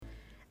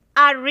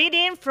are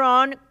reading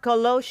from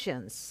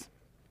Colossians.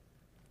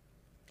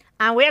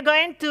 And we're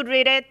going to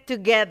read it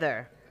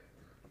together.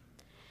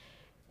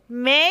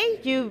 May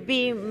you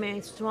be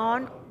made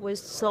strong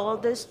with all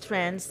the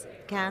strength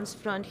comes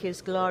from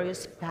his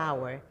glorious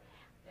power.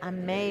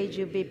 And may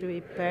you be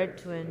prepared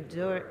to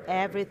endure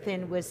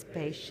everything with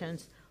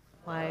patience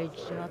while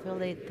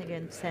joyfully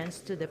giving thanks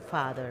to the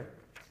Father.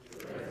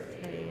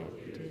 The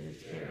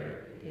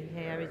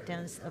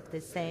inheritance of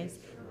the saints'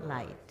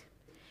 light.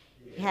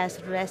 He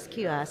has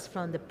rescued us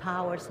from the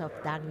powers of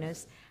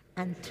darkness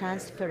and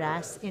transferred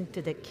us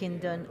into the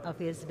kingdom of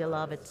his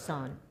beloved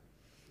Son,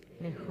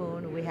 in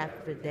whom we have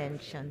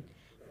redemption,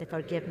 the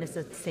forgiveness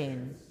of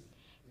sin.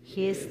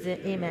 He is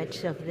the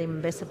image of the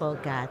invisible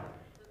God,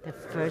 the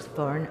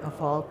firstborn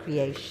of all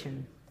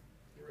creation.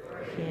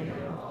 Him,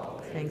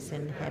 things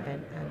in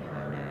heaven and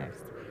on earth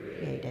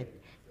created,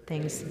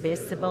 things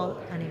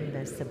visible and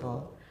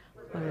invisible,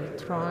 whether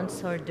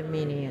thrones or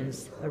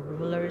dominions, or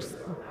rulers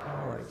or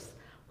powers.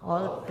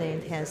 All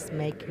things has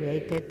made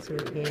created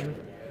through him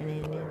and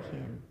in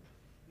him.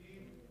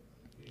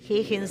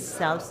 He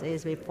himself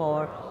is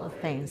before all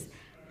things,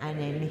 and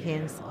in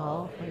him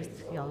all is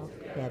held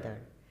together.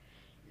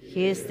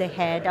 He is the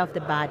head of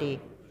the body,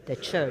 the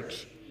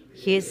church.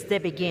 He is the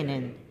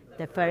beginning,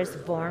 the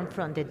firstborn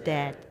from the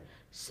dead,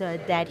 so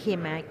that he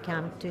might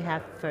come to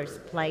have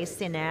first place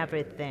in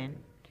everything.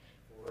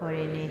 For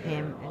in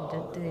him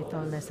the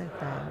fullness of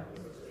God,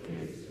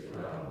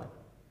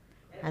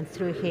 and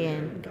through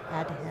him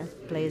God has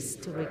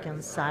placed to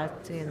reconcile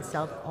to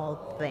himself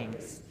all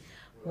things,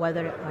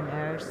 whether on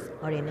earth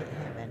or in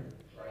heaven,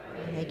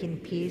 making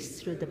peace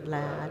through the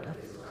blood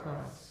of the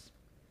cross.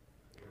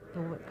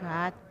 The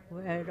God,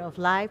 word of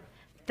life,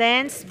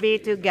 thanks be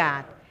to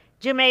God.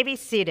 You may be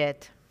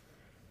seated.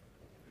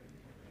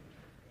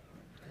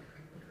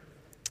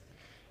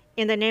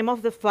 In the name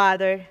of the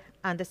Father,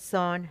 and the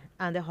Son,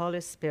 and the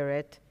Holy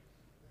Spirit.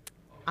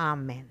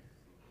 Amen.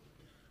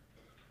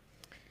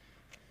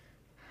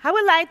 I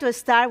would like to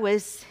start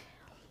with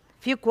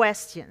a few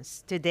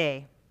questions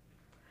today.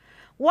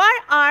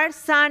 What are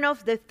some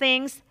of the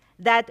things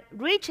that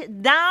reach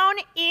down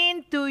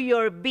into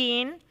your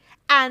being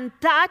and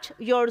touch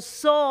your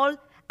soul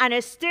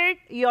and stir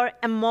your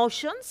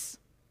emotions?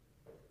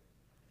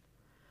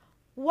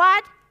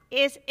 What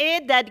is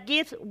it that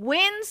gives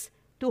wings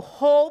to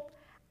hope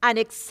and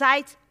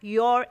excites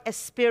your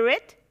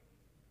spirit?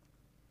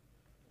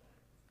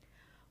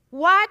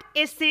 What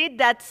is it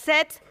that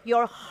sets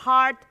your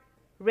heart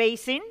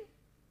racing?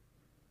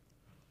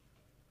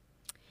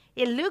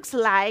 It looks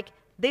like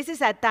this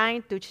is a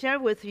time to share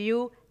with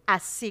you a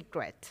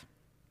secret.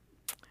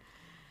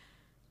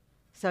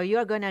 So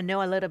you're going to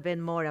know a little bit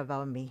more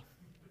about me.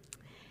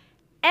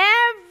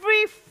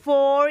 Every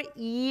 4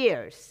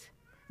 years,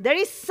 there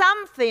is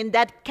something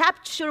that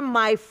captures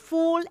my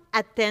full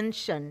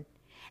attention.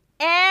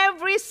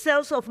 Every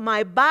cell of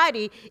my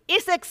body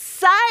is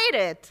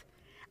excited,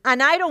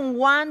 and I don't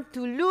want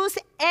to lose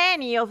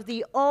any of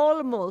the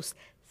almost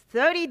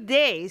 30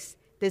 days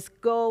this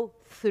go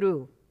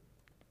through.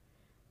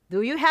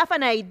 Do you have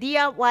an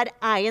idea what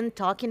I am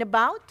talking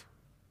about?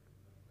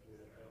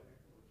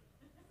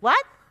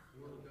 What?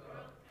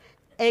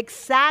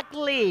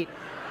 Exactly.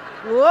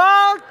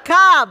 World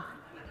Cup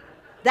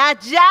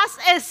that just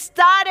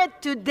started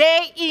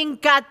today in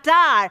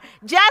Qatar.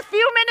 Just a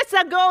few minutes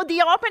ago,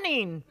 the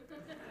opening.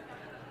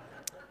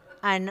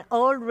 And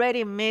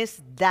already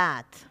missed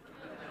that.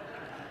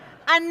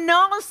 And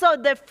also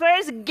the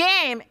first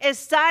game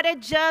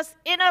started just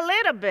in a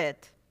little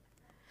bit.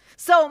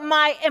 So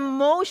my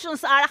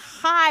emotions are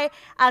high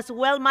as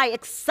well, my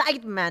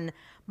excitement.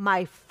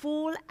 My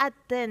full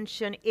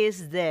attention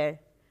is there.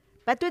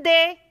 But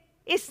today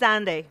is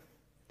Sunday,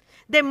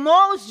 the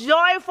most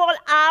joyful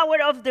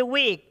hour of the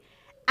week,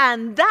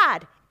 and that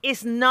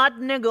is not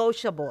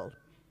negotiable.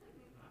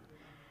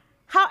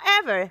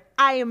 However,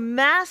 I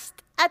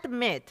must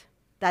admit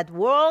that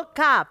World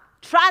Cup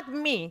trapped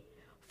me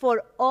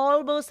for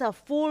almost a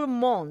full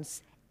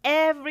month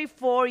every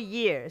 4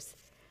 years.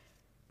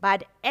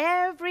 But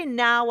every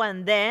now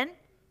and then,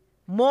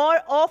 more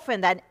often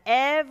than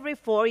every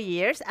 4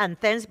 years, and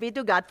thanks be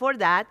to God for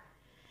that,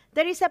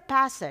 there is a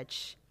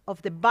passage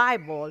of the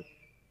Bible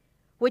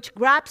which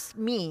grabs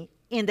me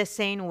in the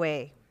same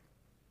way.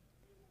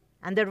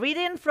 And the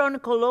reading from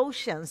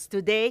Colossians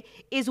today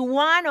is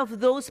one of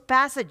those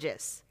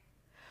passages.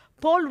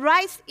 Paul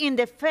writes in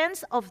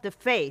defense of the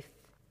faith.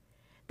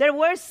 There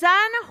were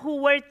some who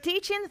were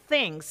teaching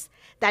things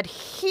that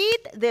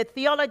hid the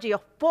theology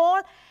of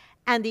Paul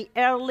and the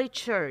early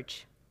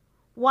church,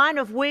 one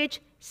of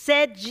which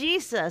said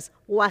Jesus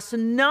was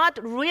not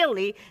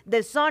really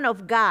the Son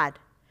of God,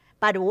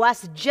 but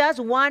was just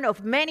one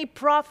of many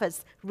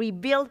prophets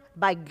revealed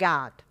by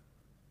God.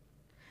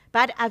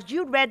 But as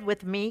you read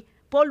with me,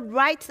 Paul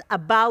writes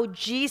about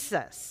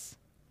Jesus.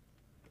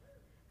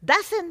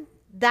 Doesn't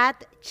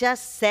that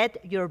just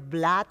set your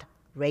blood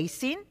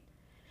racing?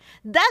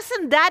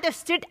 Doesn't that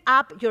stir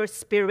up your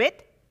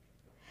spirit?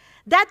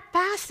 That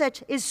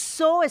passage is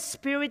so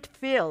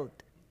spirit-filled.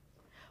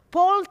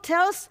 Paul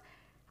tells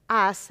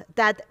us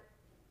that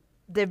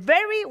the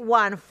very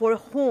one for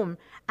whom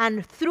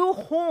and through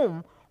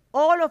whom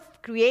all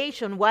of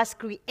creation was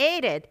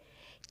created,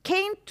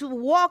 came to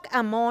walk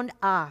among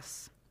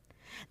us.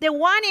 The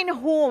one in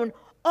whom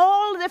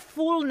all the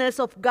fullness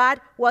of God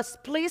was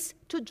pleased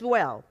to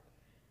dwell,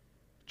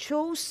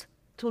 chose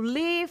to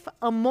live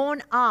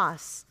among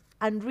us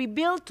and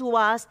reveal to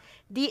us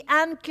the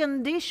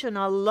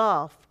unconditional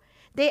love,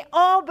 the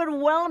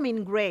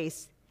overwhelming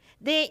grace,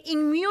 the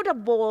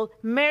immutable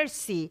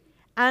mercy,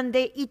 and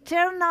the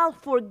eternal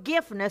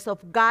forgiveness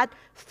of God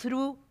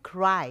through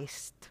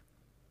Christ.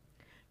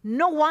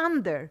 No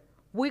wonder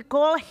we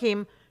call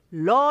him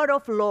Lord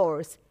of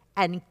Lords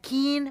and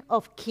King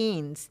of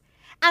Kings,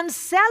 and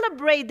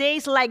celebrate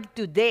days like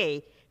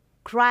today,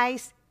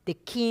 Christ the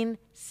King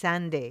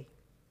Sunday.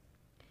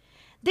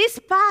 This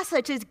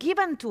passage is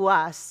given to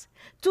us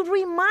to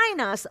remind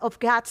us of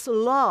God's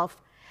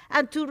love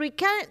and to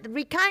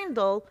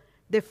rekindle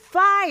the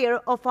fire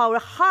of our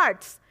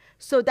hearts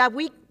so that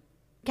we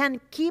can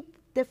keep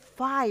the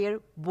fire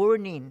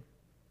burning.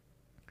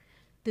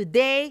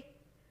 Today,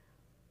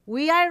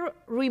 we are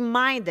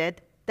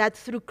reminded that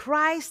through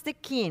Christ the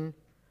King,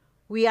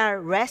 we are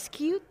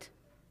rescued,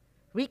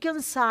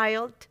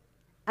 reconciled,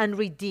 and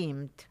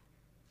redeemed.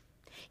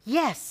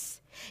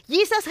 Yes,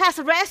 Jesus has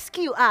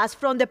rescued us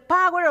from the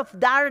power of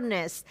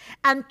darkness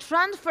and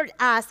transferred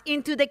us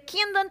into the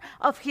kingdom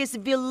of his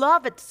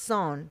beloved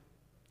Son.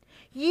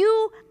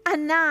 You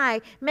and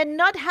I may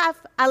not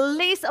have a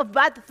list of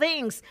bad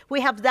things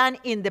we have done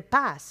in the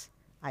past.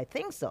 I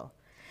think so.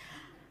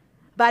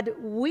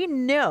 But we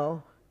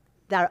know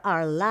that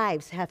our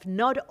lives have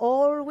not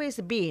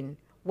always been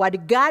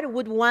what God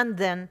would want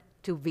them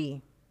to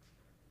be.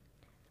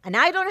 And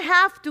I don't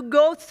have to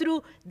go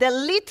through the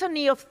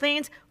litany of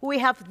things we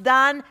have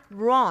done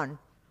wrong.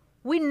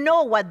 We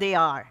know what they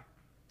are.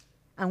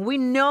 And we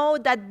know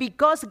that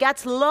because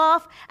God's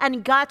love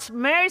and God's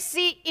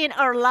mercy in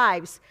our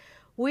lives,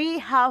 we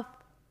have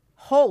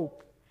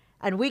hope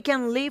and we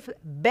can live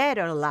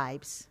better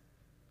lives.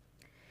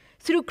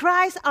 Through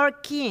Christ our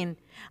King,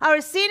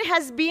 our sin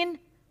has been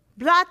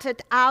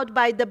blotted out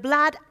by the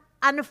blood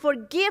and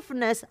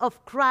forgiveness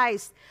of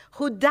Christ,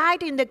 who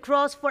died in the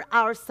cross for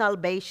our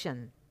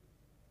salvation.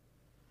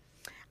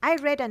 I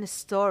read a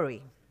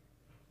story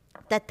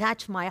that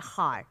touched my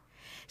heart.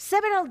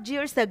 Several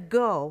years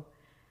ago,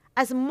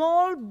 a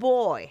small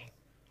boy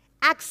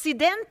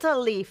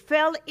accidentally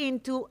fell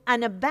into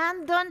an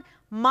abandoned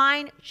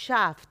mine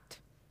shaft.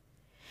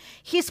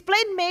 His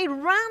playmate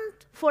ran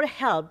for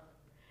help.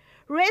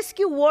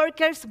 Rescue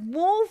workers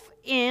moved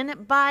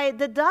in by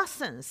the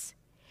dozens.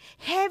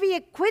 Heavy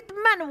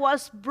equipment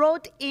was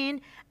brought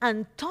in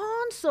and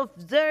tons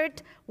of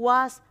dirt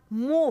was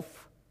moved.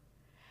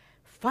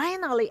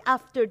 Finally,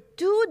 after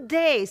 2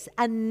 days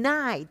and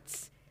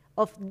nights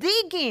of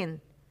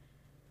digging,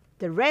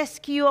 the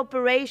rescue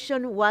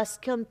operation was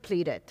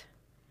completed.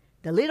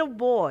 The little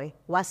boy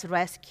was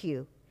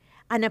rescued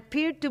and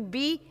appeared to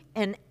be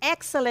in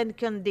excellent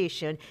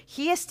condition.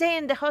 He stayed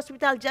in the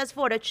hospital just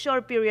for a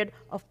short period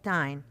of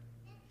time.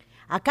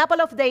 A couple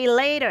of days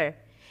later,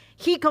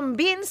 he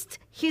convinced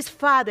his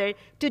father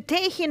to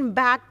take him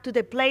back to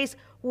the place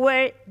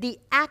where the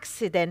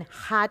accident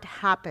had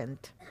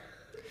happened.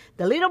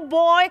 The little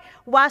boy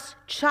was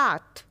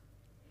shocked.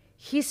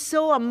 He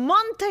saw a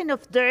mountain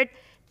of dirt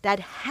that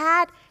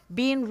had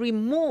been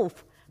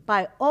removed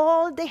by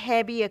all the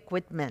heavy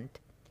equipment.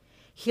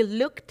 He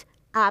looked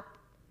up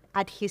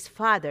at his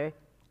father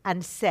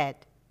and said,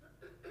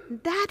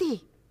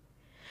 "Daddy,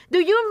 do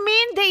you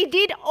mean they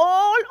did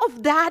all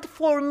of that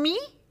for me?"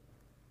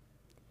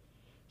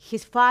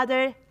 His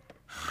father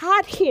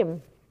hugged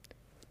him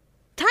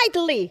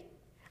tightly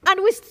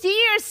and with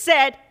tears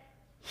said,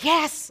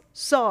 "Yes,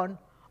 son,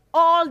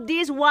 all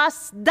this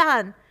was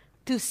done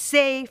to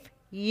save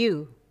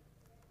you."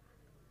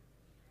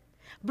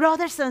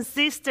 Brothers and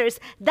sisters,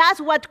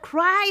 that's what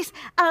Christ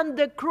and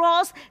the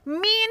cross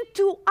mean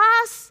to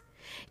us.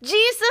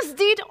 Jesus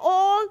did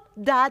all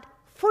that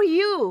for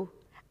you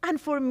and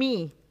for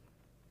me.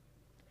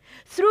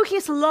 Through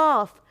his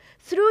love,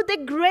 through the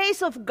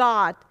grace of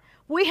God,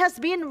 we have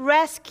been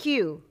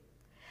rescued.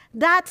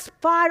 That's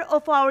part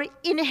of our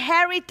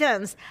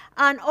inheritance,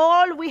 and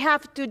all we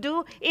have to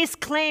do is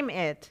claim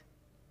it.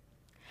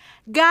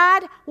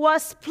 God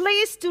was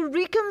pleased to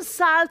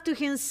reconcile to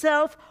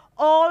himself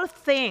all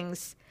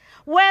things,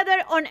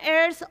 whether on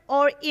earth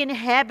or in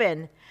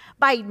heaven,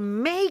 by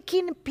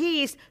making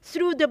peace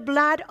through the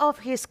blood of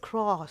his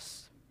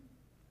cross.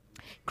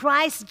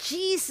 Christ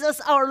Jesus,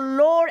 our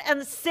Lord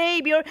and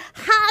Savior,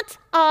 had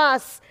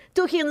us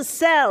to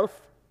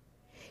himself.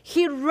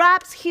 He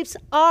wraps his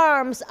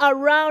arms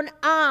around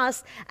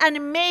us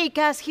and makes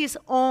us his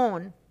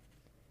own.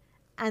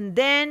 And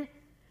then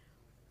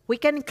we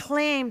can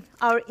claim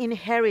our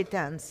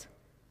inheritance,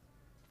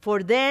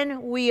 for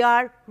then we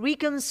are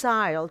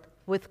reconciled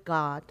with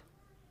God.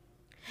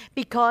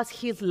 Because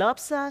he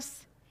loves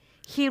us,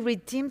 he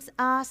redeems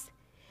us,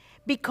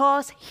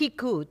 because he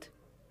could.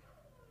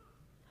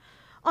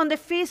 On the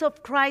feast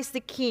of Christ the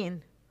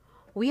King,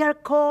 we are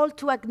called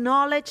to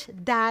acknowledge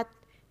that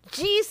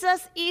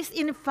Jesus is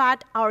in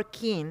fact our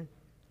King.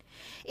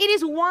 It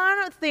is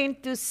one thing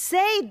to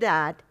say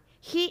that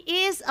he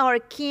is our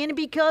King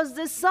because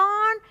the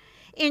Son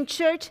in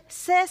church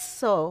says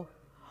so,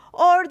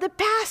 or the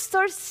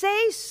pastor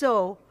says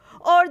so,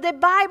 or the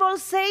Bible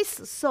says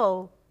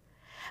so.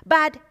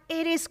 But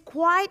it is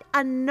quite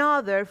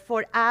another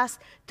for us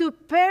to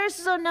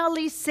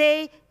personally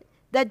say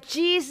that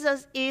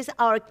Jesus is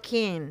our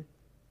King.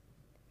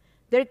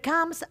 There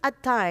comes a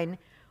time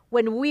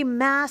when we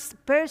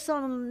must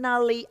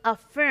personally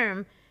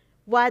affirm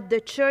what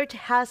the church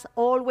has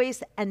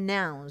always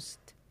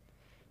announced.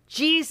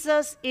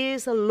 Jesus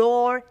is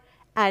Lord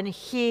and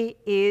he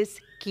is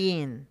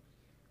King.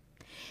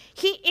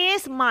 He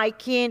is my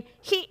King.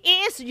 He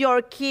is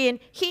your King.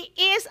 He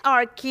is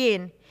our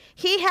King.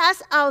 He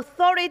has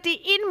authority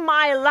in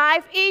my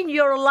life, in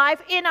your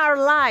life, in our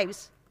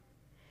lives.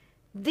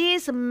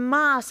 This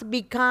must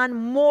become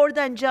more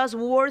than just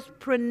words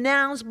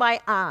pronounced by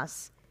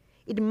us.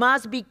 It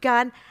must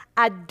become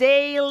a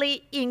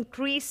daily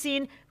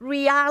increasing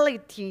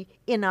reality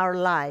in our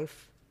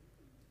life.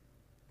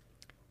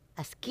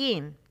 As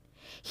King,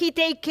 he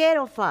takes care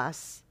of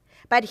us,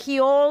 but he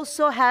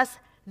also has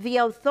the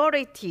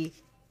authority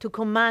to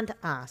command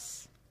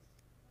us.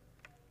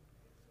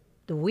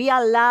 Do we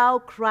allow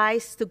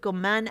Christ to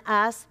command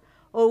us,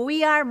 or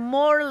we are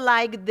more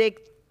like the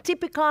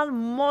typical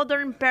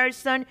modern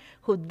person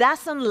who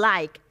doesn't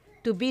like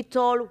to be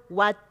told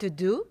what to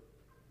do?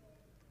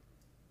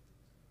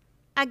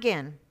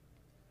 Again,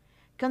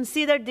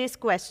 consider this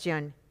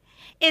question.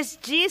 Is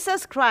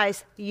Jesus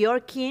Christ your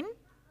King?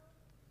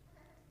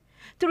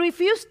 To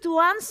refuse to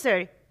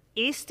answer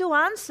is to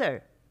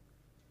answer.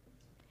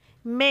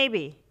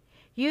 Maybe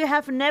you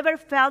have never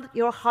felt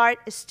your heart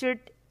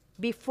stirred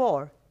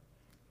before,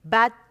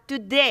 but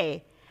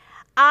today,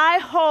 I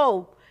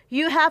hope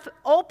you have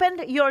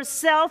opened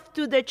yourself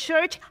to the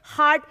church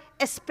heart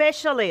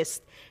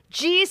specialist,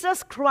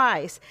 Jesus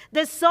Christ,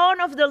 the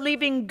Son of the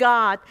living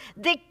God,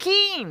 the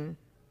King.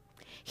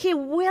 He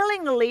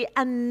willingly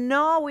and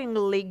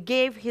knowingly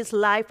gave his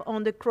life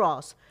on the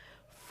cross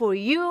for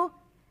you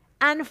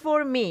and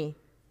for me.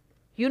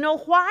 You know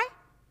why?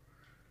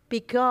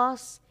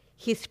 Because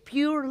his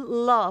pure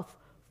love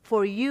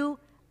for you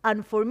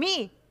and for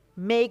me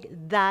make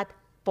that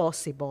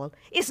possible.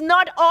 It's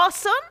not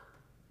awesome?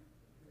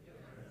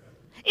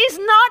 It's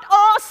not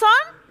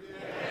awesome?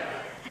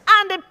 Yes.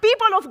 And the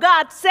people of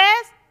God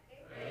says,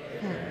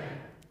 Amen.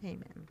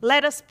 Amen.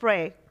 Let us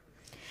pray.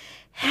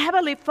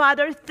 Heavenly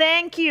Father,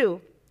 thank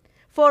you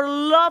for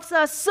loving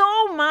us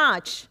so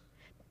much.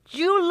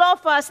 You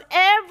love us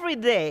every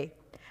day.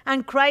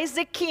 And Christ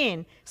the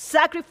King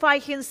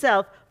sacrificed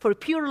himself for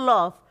pure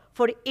love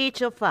for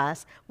each of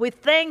us. We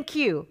thank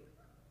you.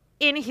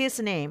 In his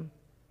name,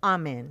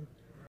 amen.